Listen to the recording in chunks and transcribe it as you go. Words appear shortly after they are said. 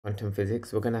Quantum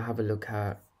physics, we're going to have a look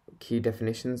at key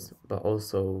definitions, but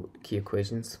also key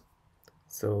equations.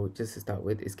 So just to start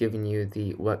with, it's giving you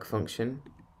the work function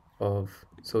of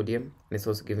sodium, and it's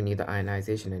also giving you the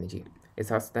ionization energy.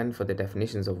 It's asked then for the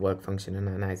definitions of work function and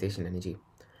ionization energy.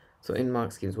 So in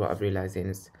mark schemes, what I've realized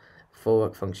is for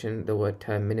work function, the word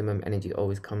term minimum energy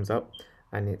always comes up,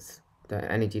 and it's the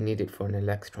energy needed for an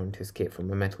electron to escape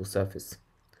from a metal surface.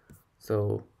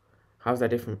 So how's that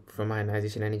different from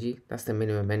ionization energy? That's the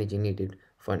minimum energy needed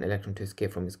for an electron to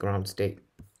escape from its ground state.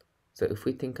 So if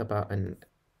we think about an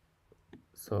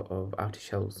sort of outer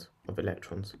shells of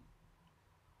electrons,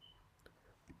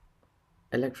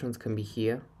 electrons can be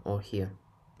here or here.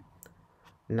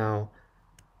 Now,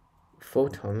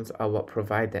 photons are what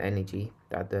provide the energy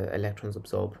that the electrons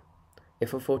absorb.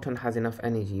 If a photon has enough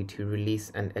energy to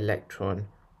release an electron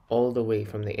all the way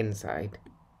from the inside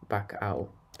back out,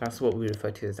 that's what we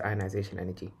refer to as ionization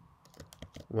energy.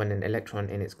 When an electron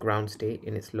in its ground state,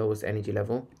 in its lowest energy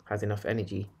level, has enough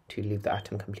energy to leave the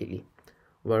atom completely.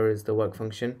 Whereas the work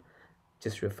function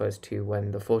just refers to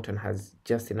when the photon has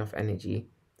just enough energy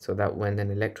so that when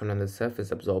an electron on the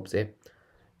surface absorbs it,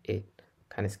 it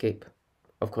can escape.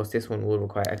 Of course, this one will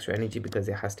require extra energy because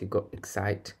it has to go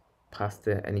excite past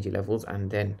the energy levels and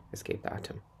then escape the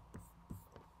atom.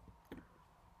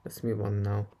 Let's move on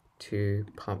now to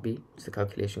part B, it's a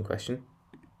calculation question.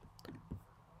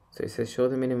 So it says show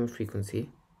the minimum frequency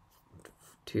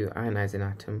to ionize an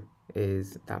atom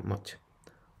is that much,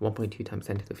 1.2 times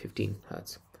 10 to the 15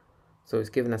 hertz. So it's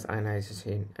given us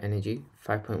ionization energy,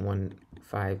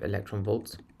 5.15 electron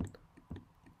volts.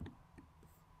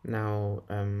 Now,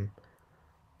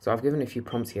 so I've given a few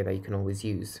prompts here that you can always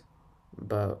use,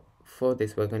 but for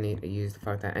this we're going to use the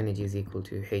fact that energy is equal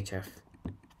to HF.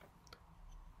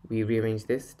 We rearrange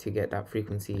this to get that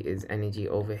frequency is energy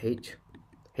over H.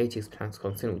 H is Planck's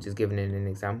constant, which is given in an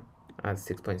exam as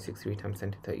 6.63 times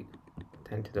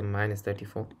 10 to the minus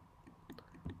 34.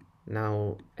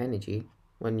 Now, energy,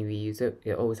 when we use it,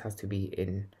 it always has to be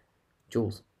in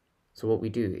joules. So what we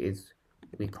do is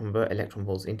we convert electron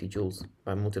volts into joules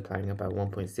by multiplying it by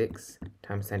 1.6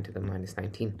 times 10 to the minus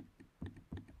 19.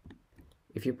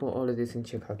 If you put all of this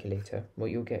into your calculator, what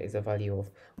you'll get is a value of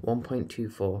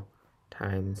 1.24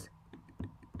 times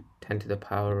 10 to the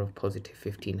power of positive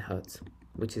 15 hertz,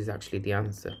 which is actually the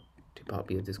answer to part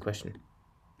B of this question.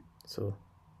 So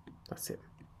that's it.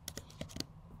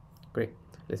 Great.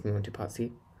 Let's move on to part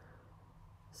C.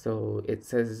 So it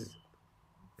says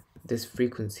this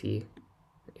frequency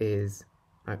is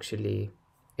actually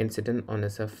incident on the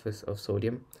surface of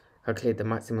sodium. Calculate the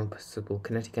maximum possible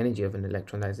kinetic energy of an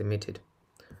electron that is emitted.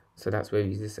 So that's where we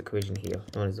use this equation here,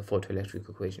 known as the photoelectric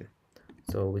equation.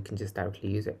 So we can just directly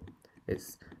use it.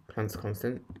 It's Planck's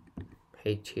constant,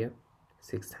 H here,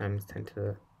 6 times 10 to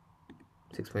the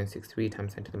 6.63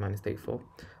 times 10 to the minus 34,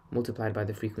 multiplied by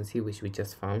the frequency which we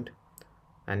just found.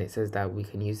 And it says that we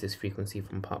can use this frequency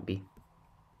from part B.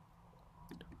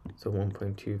 So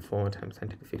 1.24 times 10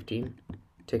 to the 15,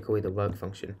 take away the work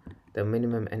function, the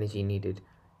minimum energy needed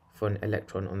for an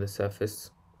electron on the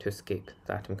surface to escape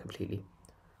the atom completely,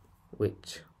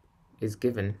 which is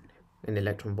given in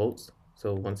electron volts.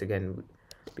 So once again,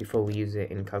 before we use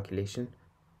it in calculation,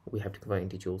 we have to convert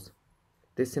into joules.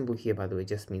 This symbol here, by the way,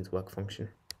 just means work function,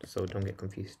 so don't get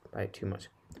confused by it too much.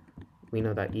 We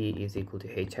know that E is equal to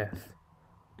HF.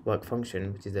 Work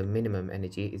function, which is the minimum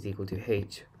energy, is equal to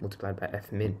H multiplied by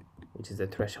F min, which is the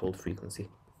threshold frequency.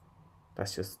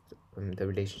 That's just the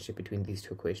relationship between these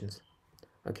two equations.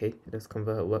 Okay, let's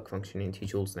convert work function into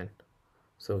joules then.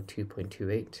 So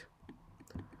 2.28,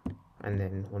 and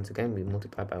then once again we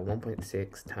multiply by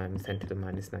 1.6 times 10 to the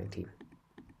minus 19.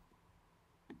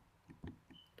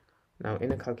 Now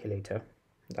in a calculator,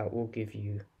 that will give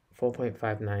you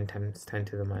 4.59 times 10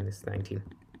 to the minus 19.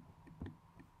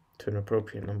 To an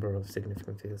appropriate number of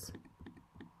significant figures.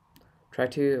 Try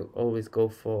to always go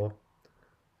for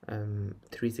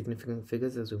 3 significant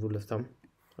figures as a rule of thumb,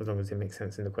 as long as it makes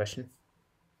sense in the question.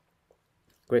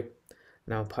 Great.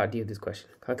 Now part D of this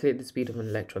question. Calculate the speed of an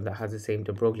electron that has the same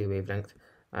de Broglie wavelength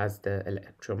as the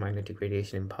electromagnetic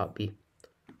radiation in part B.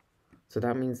 So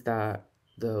that means that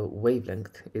the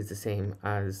wavelength is the same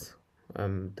as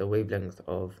the wavelength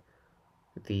of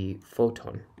the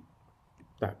photon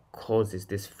that causes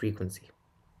this frequency.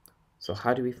 So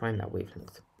how do we find that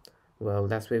wavelength? Well,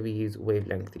 that's where we use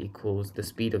wavelength equals the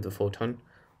speed of the photon.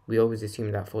 We always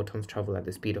assume that photons travel at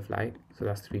the speed of light, so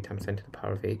that's 3 times 10 to the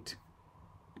power of 8.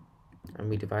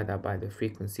 And we divide that by the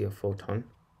frequency of photon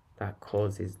that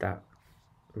causes that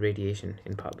radiation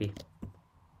in part B,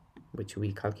 which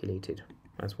we calculated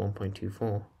as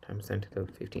 1.24 times 10 to the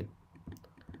 15.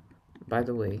 By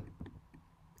the way,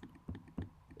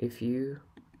 if you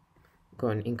got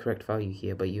an incorrect value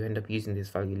here, but you end up using this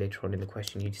value later on in the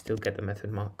question, you'd still get the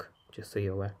method mark, just so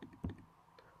you're aware.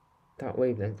 That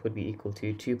wavelength would be equal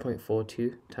to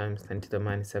 2.42 times 10 to the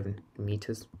minus 7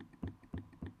 meters.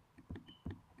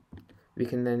 We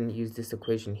can then use this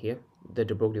equation here, the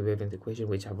de Broglie wavelength equation,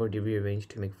 which I've already rearranged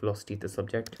to make velocity the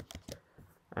subject.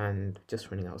 And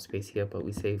just running out of space here, but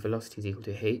we say velocity is equal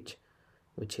to h,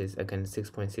 which is again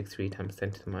 6.63 times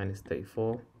 10 to the minus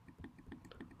 34,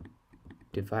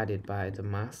 divided by the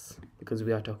mass, because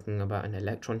we are talking about an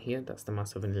electron here, that's the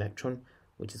mass of an electron,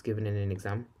 which is given in an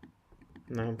exam,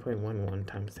 9.11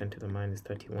 times 10 to the minus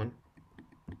 31,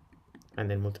 and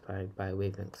then multiplied by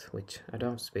wavelengths, which I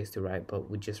don't have space to write, but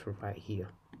we just write here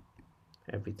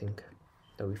everything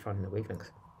that we found in the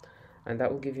wavelengths. And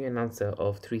that will give you an answer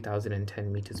of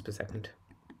 3010 meters per second.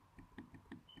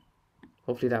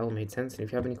 Hopefully that all made sense, and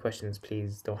if you have any questions,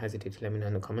 please don't hesitate to let me know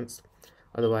in the comments.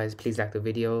 Otherwise, please like the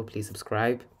video, please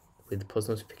subscribe with post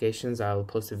notifications. I'll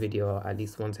post a video at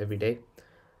least once every day.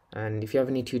 And if you have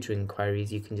any tutoring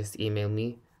inquiries, you can just email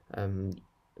me.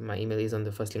 My email is on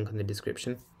the first link in the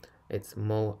description. It's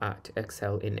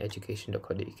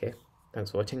mo@excellineducation.co.uk.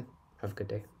 Thanks for watching. Have a good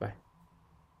day. Bye.